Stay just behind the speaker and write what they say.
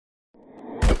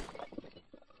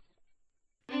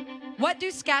What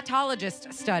do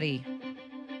scatologists study?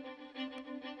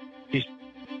 Just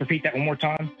repeat that one more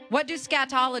time. What do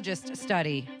scatologists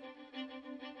study?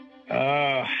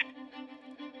 Pass.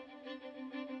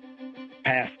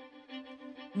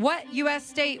 What U.S.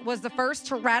 state was the first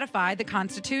to ratify the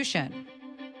Constitution?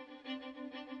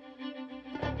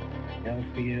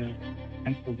 Philadelphia,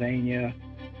 Pennsylvania.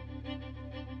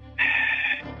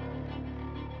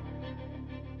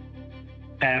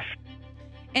 Pass.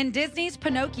 In Disney's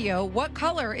Pinocchio, what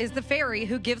color is the fairy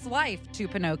who gives life to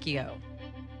Pinocchio?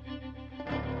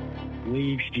 I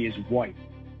believe she is white.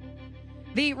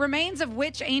 The remains of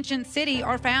which ancient city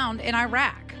are found in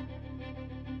Iraq?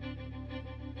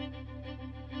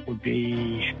 Would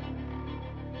be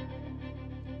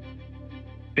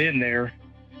been there.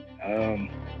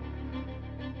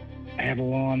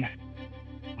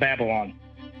 Babylon.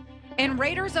 In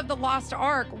Raiders of the Lost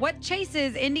Ark, what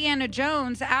chases Indiana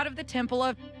Jones out of the Temple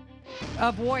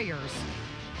of Warriors?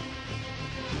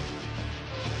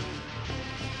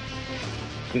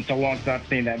 Been so long since I've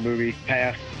seen that movie.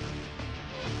 Pass.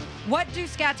 What do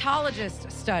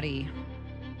scatologists study?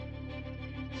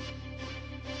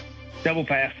 Double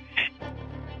pass.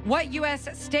 What U.S.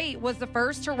 state was the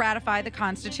first to ratify the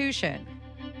Constitution?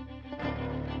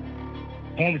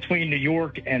 One between New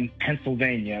York and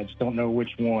Pennsylvania. I just don't know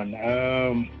which one.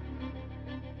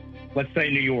 Let's say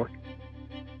New York.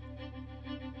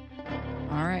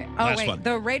 All right. Oh, Last wait. one.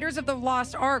 The Raiders of the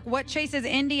Lost Ark. What chases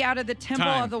Indy out of the Temple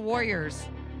Time. of the Warriors?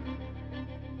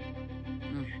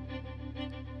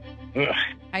 Ugh,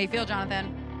 How you feel,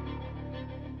 Jonathan?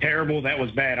 terrible. That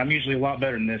was bad. I'm usually a lot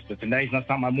better than this, but today's not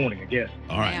my morning, I guess.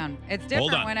 All right. Man, it's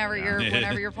Hold different on. whenever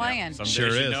you're playing. Some Sure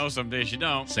days you is. know, some days you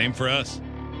don't. Same for us.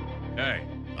 Okay.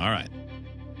 All right.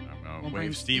 I'm going to We'll bring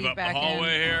wave Steve Steve up the back in.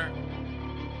 hallway here.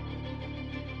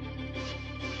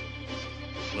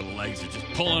 Little legs are just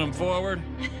pulling him forward.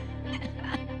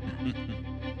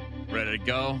 Ready to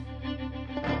go.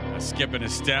 Skipping a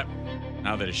step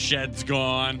now that his shed's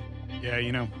gone. Yeah,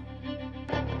 you know,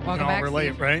 Welcome can all back, relate,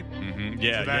 Steve. right?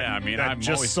 Yeah, So that, yeah. I mean, that I'm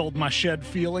just always sold my shed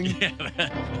feeling. yeah,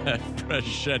 that fresh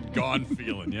shed gone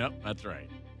feeling. Yep, that's right.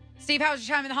 Steve, how was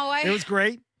your time in the hallway? It was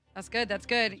great. That's good. That's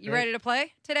good. You Great. ready to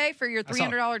play today for your I saw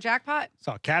it. $300 jackpot?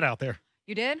 Saw a cat out there.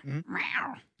 You did? Mhm.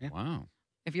 Meow. Yeah. Wow.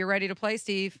 If you're ready to play,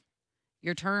 Steve,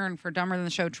 your turn for Dumber Than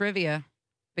the Show trivia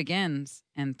begins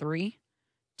in 3,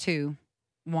 2,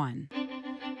 1.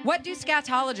 What do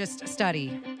scatologists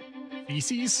study?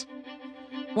 Feces?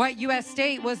 What U.S.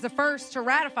 state was the first to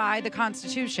ratify the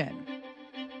Constitution?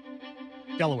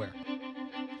 Delaware.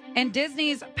 In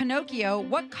Disney's Pinocchio,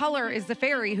 what color is the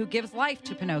fairy who gives life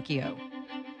to Pinocchio?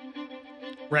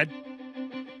 Red.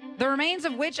 The remains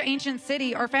of which ancient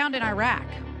city are found in Iraq?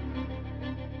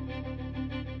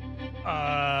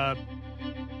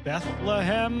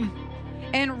 Bethlehem.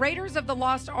 In Raiders of the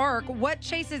Lost Ark, what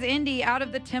chases Indy out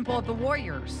of the Temple of the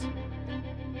Warriors?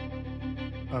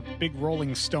 A big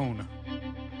rolling stone.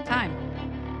 Time.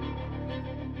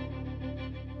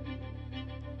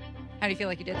 How do you feel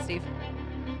like you did, Steve?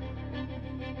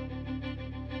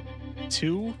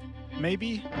 2,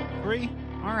 maybe 3.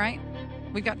 All right.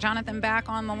 We've got Jonathan back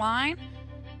on the line.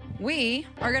 We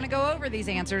are going to go over these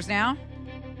answers now.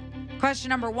 Question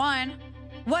number 1.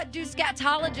 What do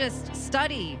scatologists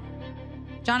study?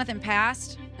 Jonathan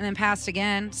passed and then passed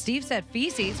again. Steve said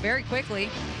feces very quickly.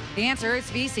 The answer is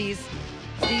feces.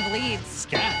 Steve leads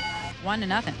Scat.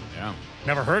 1-0. Yeah.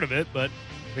 Never heard of it, but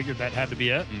figured that had to be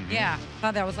it. Yeah,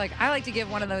 thought that was I like to give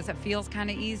one of those that feels kind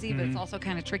of easy, but it's also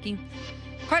kind of tricky.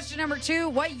 Question number 2,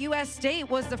 what U.S. state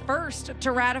was the first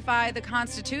to ratify the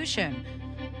Constitution?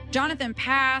 Jonathan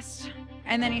passed,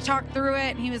 and then he talked through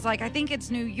it, and he was like, I think it's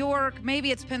New York,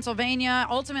 maybe it's Pennsylvania,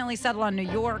 ultimately settled on New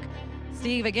York.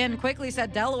 Steve, again, quickly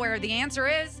said Delaware. The answer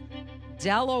is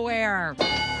Delaware.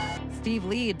 Steve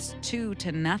leads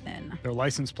 2-0. Their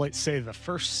license plates say the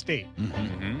first state.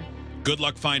 Good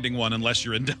luck finding one unless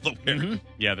you're in Delaware.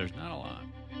 Yeah, there's not a lot.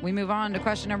 We move on to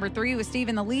question number 3 with Steve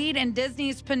in the lead. In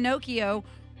Disney's Pinocchio,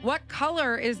 what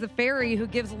color is the fairy who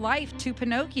gives life to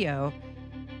Pinocchio?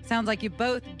 Sounds like you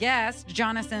both guessed.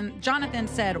 Jonathan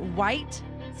said white.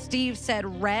 Steve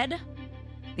said red.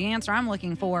 The answer I'm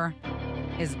looking for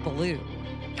is blue.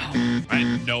 I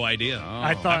had no idea.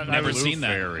 I thought I've never I was, seen that.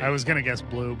 fairy. I was going to guess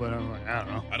blue, but I'm like, I don't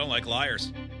know. I don't like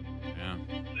liars. Yeah.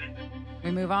 We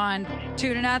move on.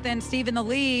 2-0. Steve in the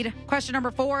lead. Question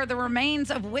number 4. The remains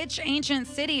of which ancient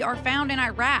city are found in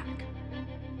Iraq?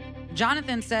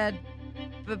 Jonathan said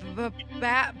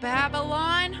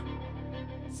Babylon.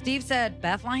 Steve said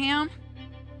Bethlehem.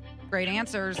 Great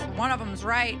answers. One of them's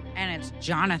right, and it's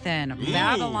Jonathan.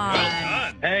 Babylon.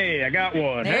 Well done. Hey, I got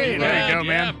one. There you go. There you go, Yeah,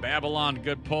 man. Babylon,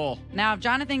 good pull. Now, if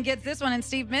Jonathan gets this one and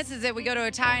Steve misses it, we go to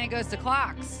a tie and it goes to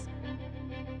clocks.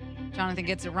 Jonathan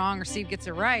gets it wrong or Steve gets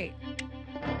it right.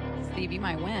 Steve, you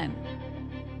might win.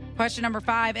 Question number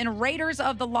 5. In Raiders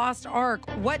of the Lost Ark,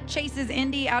 what chases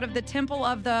Indy out of the temple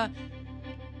of the,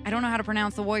 I don't know how to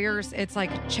pronounce the warriors. It's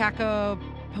like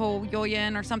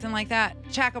Chakopoyoyan or something like that.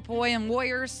 Chakopoyan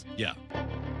warriors. Yeah.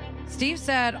 Steve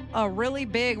said a really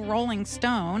big rolling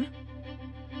stone.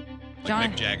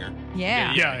 Like Mick Jagger.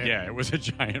 Yeah. Yeah. It was a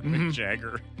giant Mick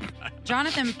Jagger.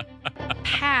 Jonathan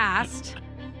passed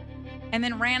and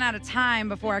then ran out of time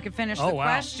before I could finish the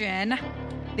question.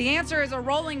 The answer is a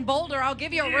rolling boulder. I'll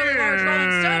give you a really large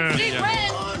rolling stone. Steve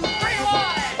wins.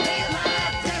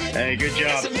 3-1. Hey, good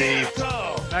job, Steve.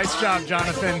 Nice job,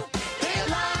 Jonathan.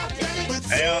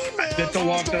 Hey, that's the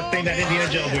longest thing that Indiana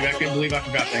Jones movie. I couldn't believe I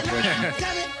forgot that question.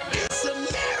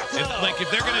 It's like if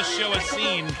they're going to show a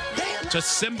scene to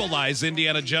symbolize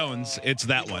Indiana Jones, it's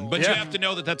that one. But you have to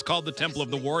know that that's called the Temple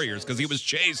of the Warriors because he was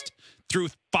chased through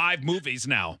 5 movies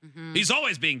now. He's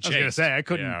always being I was going to chased. say, I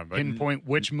couldn't pinpoint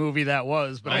which movie that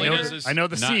was, but All I he know, does is I know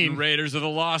the Not scene. in Raiders of the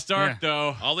Lost Ark,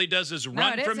 though. All he does is No,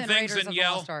 run it from is in things Raiders and of the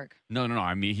yell. Lost Ark. No.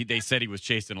 I mean, they said he was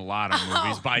chased in a lot of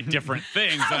movies by different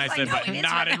things. And I was said, like, no, but he is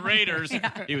not right in now. Raiders.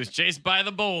 He was chased by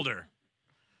the boulder.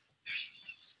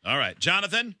 All right.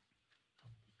 Jonathan,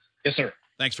 Yes, sir.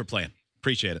 thanks for playing.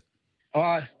 Appreciate it.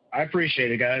 I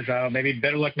appreciate it, guys. Maybe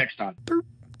better luck next time. Derp,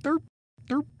 derp,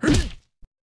 derp.